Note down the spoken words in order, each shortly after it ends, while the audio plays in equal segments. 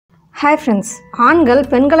Hi friends, ஆண்கள்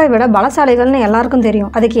பெண்களை விட பலசாலிகள்னு எல்லாருக்கும் தெரியும்.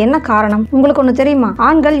 அதுக்கு என்ன காரணம்? உங்களுக்கு ஒன்று தெரியுமா?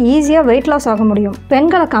 ஆண்கள் ஈஸியாக வெயிட் லாஸ் ஆக முடியும்.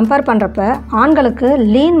 பெண்களை கம்பேர் பண்ணுறப்ப ஆண்களுக்கு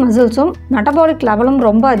லீன் மசில்ஸும் மெட்டபாலிக் லெவலும்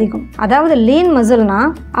ரொம்ப அதிகம். அதாவது லீன் மசில்னா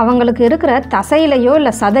அவங்களுக்கு இருக்கிற தசையிலையோ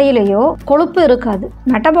இல்லை சதையிலையோ கொழுப்பு இருக்காது.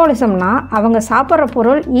 மெட்டபாலிசம்னா அவங்க சாப்பிட்ற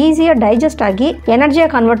பொருள் ஈஸியாக டைஜஸ்ட் ஆகி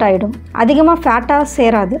எனர்ஜியாக கன்வெர்ட் ஆகிடும். அதிகமாக ஃபேட்டாக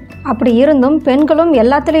சேராது. அப்படி இருந்தும் பெண்களும்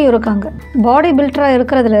எல்லாத்துலேயும் இருக்காங்க. பாடி பில்டராக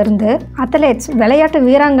இருக்கிறதுல இருந்து அத்லெட்ஸ் விளையாட்டு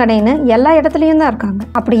வீராங்கனைன்னு எல்லா இடத்துலையும் தான் இருக்காங்க.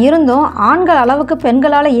 அப்படி இருந்தும் ஆண்கள் அளவுக்கு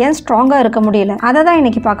பெண்களால் ஏன் ஸ்ட்ராங்காக இருக்க முடியல? அதை தான்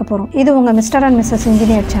இன்னைக்கு பார்க்க போகிறோம். இது உங்கள் mister and Mrs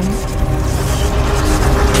engineer channel.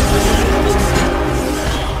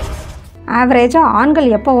 ஆவரேஜாக ஆண்கள்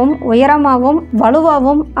எப்பவும் உயரமாகவும்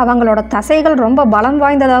வலுவாகவும் அவங்களோட தசைகள் ரொம்ப பலம்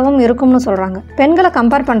வாய்ந்ததாகவும் இருக்கும்னு சொல்கிறாங்க. பெண்களை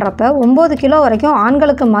கம்பேர் பண்ணுறப்ப 9 கிலோ வரைக்கும்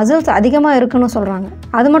ஆண்களுக்கு மசில்ஸ் அதிகமாக இருக்குன்னு சொல்கிறாங்க.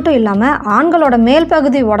 அது மட்டும் இல்லாமல் ஆண்களோட மேல்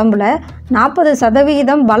பகுதி உடம்புல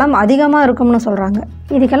 40% பலம் அதிகமாக இருக்கும்னு சொல்கிறாங்க.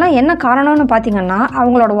 இதுக்கெல்லாம் என்ன காரணம்னு பார்த்தீங்கன்னா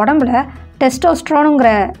அவங்களோட உடம்புல டெஸ்டோஸ்ட்ரோனுங்கிற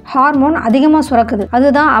ஹார்மோன் அதிகமாக சுரக்குது.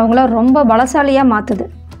 அதுதான் அவங்கள ரொம்ப பலசாலியாக மாற்றுது.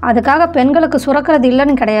 அதுக்காக பெண்களுக்கு சுரக்கிறது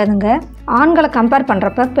இல்லைன்னு கிடையாதுங்க. ஆண்களை கம்பேர்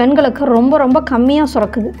பண்ணுறப்ப பெண்களுக்கு ரொம்ப கம்மியாக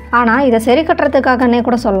சுரக்குது. ஆனால் இதை சரி கட்டுறதுக்காகனே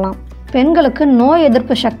கூட சொல்லலாம். பெண்களுக்கு நோய்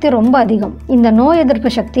எதிர்ப்பு சக்தி ரொம்ப அதிகம். இந்த நோய் எதிர்ப்பு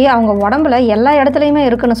சக்தி அவங்க உடம்புல எல்லா இடத்துலையுமே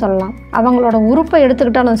இருக்குன்னு சொல்லலாம். அவங்களோட உறுப்பை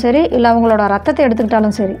எடுத்துக்கிட்டாலும் சரி, இல்லை அவங்களோட ரத்தத்தை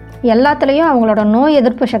எடுத்துக்கிட்டாலும் சரி, எல்லாத்துலேயும் அவங்களோட நோய்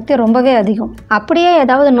எதிர்ப்பு சக்தி ரொம்பவே அதிகம். அப்படியே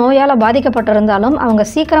ஏதாவது நோயால் பாதிக்கப்பட்டிருந்தாலும் அவங்க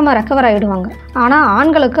சீக்கிரமாக ரெக்கவர் ஆகிடுவாங்க. ஆனால்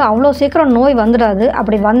ஆண்களுக்கு அவ்வளோ சீக்கிரம் நோய் வந்துடாது.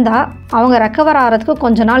 அப்படி வந்தால் அவங்க ரெக்கவர் ஆகிறதுக்கு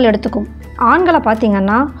கொஞ்ச நாள் எடுத்துக்கும். ஆண்களை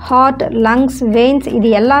பார்த்தீங்கன்னா ஹார்ட், லங்ஸ், வெயின்ஸ் இது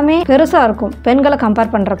எல்லாமே பெருசாக இருக்கும் பெண்களை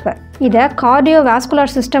கம்பேர் பண்ணுறப்ப. இதை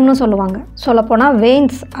கார்டியோவாஸ்குலர் சிஸ்டம்னு சொல்லுவாங்க. சொல்லப்போனால்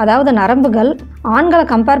வெயின்ஸ் அதாவது நரம்புகள் ஆண்களை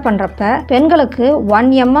கம்பேர் பண்ணுறப்ப பெண்களுக்கு 1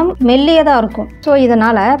 mm மெல்லியதாக இருக்கும். ஸோ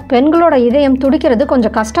இதனால் பெண்களோட இதயம் துடிக்கிறது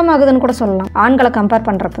கொஞ்சம் கஷ்டமாகுதுன்னு கூட சொல்லலாம் ஆண்களை கம்பேர்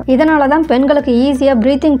பண்ணுறப்ப. இதனால தான் பெண்களுக்கு ஈஸியாக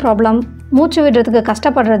ப்ரீத்திங் ப்ராப்ளம், மூச்சு விடுறதுக்கு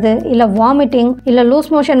கஷ்டப்படுறது, இல்லை வாமிட்டிங், இல்லை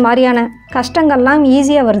லூஸ் மோஷன் மாதிரியான கஷ்டங்கள்லாம்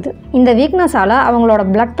ஈஸியாக வருது. இந்த வீக்னஸால் அவங்களோட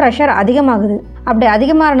பிளட் ப்ரெஷர் அதிகமாகுது. அப்படி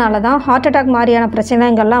அதிகமாகறனால தான் ஹார்ட் அட்டாக் மாதிரியான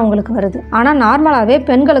பிரச்சனைகள்லாம் அவங்களுக்கு வருது. ஆனால் நார்மலாகவே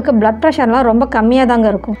பெண்களுக்கு பிளட் ப்ரெஷர்லாம் ரொம்ப கம்மியாக தாங்க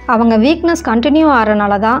இருக்கும். அவங்க வீக்னஸ் கண்டினியூ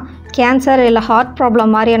ஆகிறனால தான் கேன்சர் இல்லை ஹார்ட்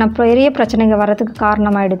ப்ராப்ளம் மாதிரியான பெரிய பிரச்சனைகள் வர்றதுக்கு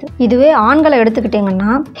காரணமாயிடுது. இதுவே ஆண்களை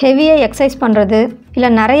எடுத்துக்கிட்டிங்கன்னா ஹெவியாக எக்ஸசைஸ் பண்ணுறது,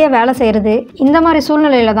 இல்லை நிறைய வேலை செய்கிறது, இந்த மாதிரி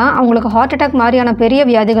சூழ்நிலையில் தான் அவங்களுக்கு ஹார்ட் அட்டாக் மாதிரியான பெரிய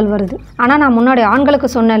வியாதிகள் வருது. ஆனால் நான் முன்னாடி ஆண்களுக்கு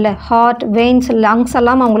சொன்னேன்ல, ஹார்ட், வெயின்ஸ், லங்ஸ்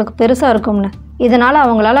எல்லாம் அவங்களுக்கு பெருசாக இருக்கும்னு. இதனால்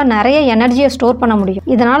அவங்களால நிறைய எனர்ஜியை ஸ்டோர் பண்ண முடியும்.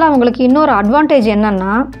 இதனால் அவங்களுக்கு இன்னொரு அட்வான்டேஜ்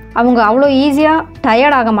என்னென்னா அவங்க அவ்வளோ ஈஸியாக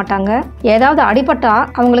டயர்ட் ஆக மாட்டாங்க. ஏதாவது அடிபட்டால்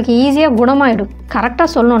அவங்களுக்கு ஈஸியாக குணமாயிடும். கரெக்டாக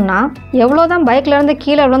சொல்லணுன்னா எவ்வளோதான் பைக்லேருந்து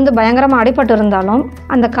கீழே விழுந்து பயங்கரமாக அடிபட்டு இருந்தாலும்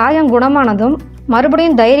அந்த காயம் குணமானதும்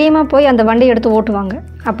மறுபடியும் தைரியமாக போய் அந்த வண்டி எடுத்து ஓட்டுவாங்க.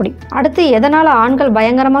 அப்படி அடுத்து எதனால் ஆண்கள்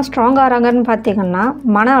பயங்கரமாக ஸ்ட்ராங் ஆகிறாங்கன்னு பார்த்தீங்கன்னா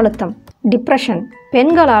மன அழுத்தம், டிப்ரெஷன்.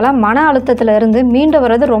 பெண்களால் மன அழுத்தத்தில் இருந்து மீண்டு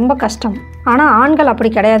வர்றது ரொம்ப கஷ்டம். ஆனால் ஆண்கள் அப்படி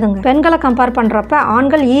கிடையாதுங்க. பெண்களை கம்பேர் பண்ணுறப்ப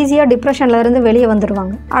ஆண்கள் ஈஸியாக டிப்ரெஷன்ல இருந்து வெளியே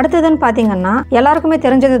வந்துடுவாங்க. அடுத்ததுன்னு பார்த்தீங்கன்னா எல்லாருக்குமே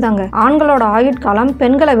தெரிஞ்சது தாங்க, ஆண்களோட ஆயுட்காலம்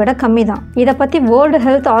பெண்களை விட கம்மி தான். இதை பற்றி வேர்ல்டு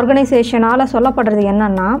ஹெல்த் ஆர்கனைசேஷனால் சொல்லப்படுறது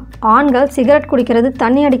என்னன்னா ஆண்கள் சிகரெட் குடிக்கிறது,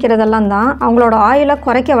 தண்ணி அடிக்கிறதெல்லாம் தான் அவங்களோட ஆயுளை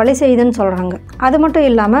குறைக்க வழி செய்யுதுன்னு சொல்கிறாங்க. அது மட்டும்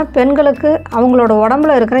இல்லாமல் பெண்களுக்கு அவங்களோட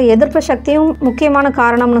உடம்புல இருக்கிற எதிர்ப்பு சக்தியும் முக்கியமான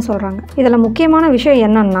காரணம்னு சொல்கிறாங்க. இதில் முக்கியமான விஷயம்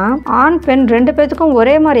என்னன்னா ஆண், பெண் 2 பேத்துக்கும்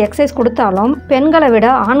ஒரே மாதிரி எக்ஸசைஸ் கொடுத்தாலும் பெண்களை விட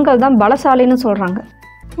ஆண்கள் தான் பலசாலின்னு சொல்கிறாங்க.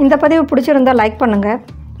 இந்த பதிவு பிடிச்சிருந்தா லைக் பண்ணுங்கள்.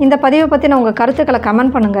 இந்த பதிவை பற்றின உங்கள் கருத்துக்களை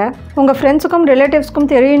கமெண்ட் பண்ணுங்கள். உங்கள் ஃப்ரெண்ட்ஸுக்கும்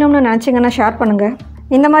ரிலேட்டிவ்ஸ்க்கும் தெரியணும்னு நினச்சிங்கன்னா ஷேர் பண்ணுங்கள்.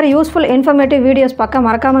 இந்த மாதிரி யூஸ்ஃபுல் இன்ஃபர்மேட்டிவ் வீடியோஸ் பார்க்க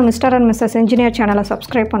மறக்காமல் மிஸ்டர் அண்ட் மிஸ்ஸஸ் இன்ஜினியர் சேனலை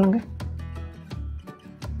சப்ஸ்கிரைப் பண்ணுங்கள்.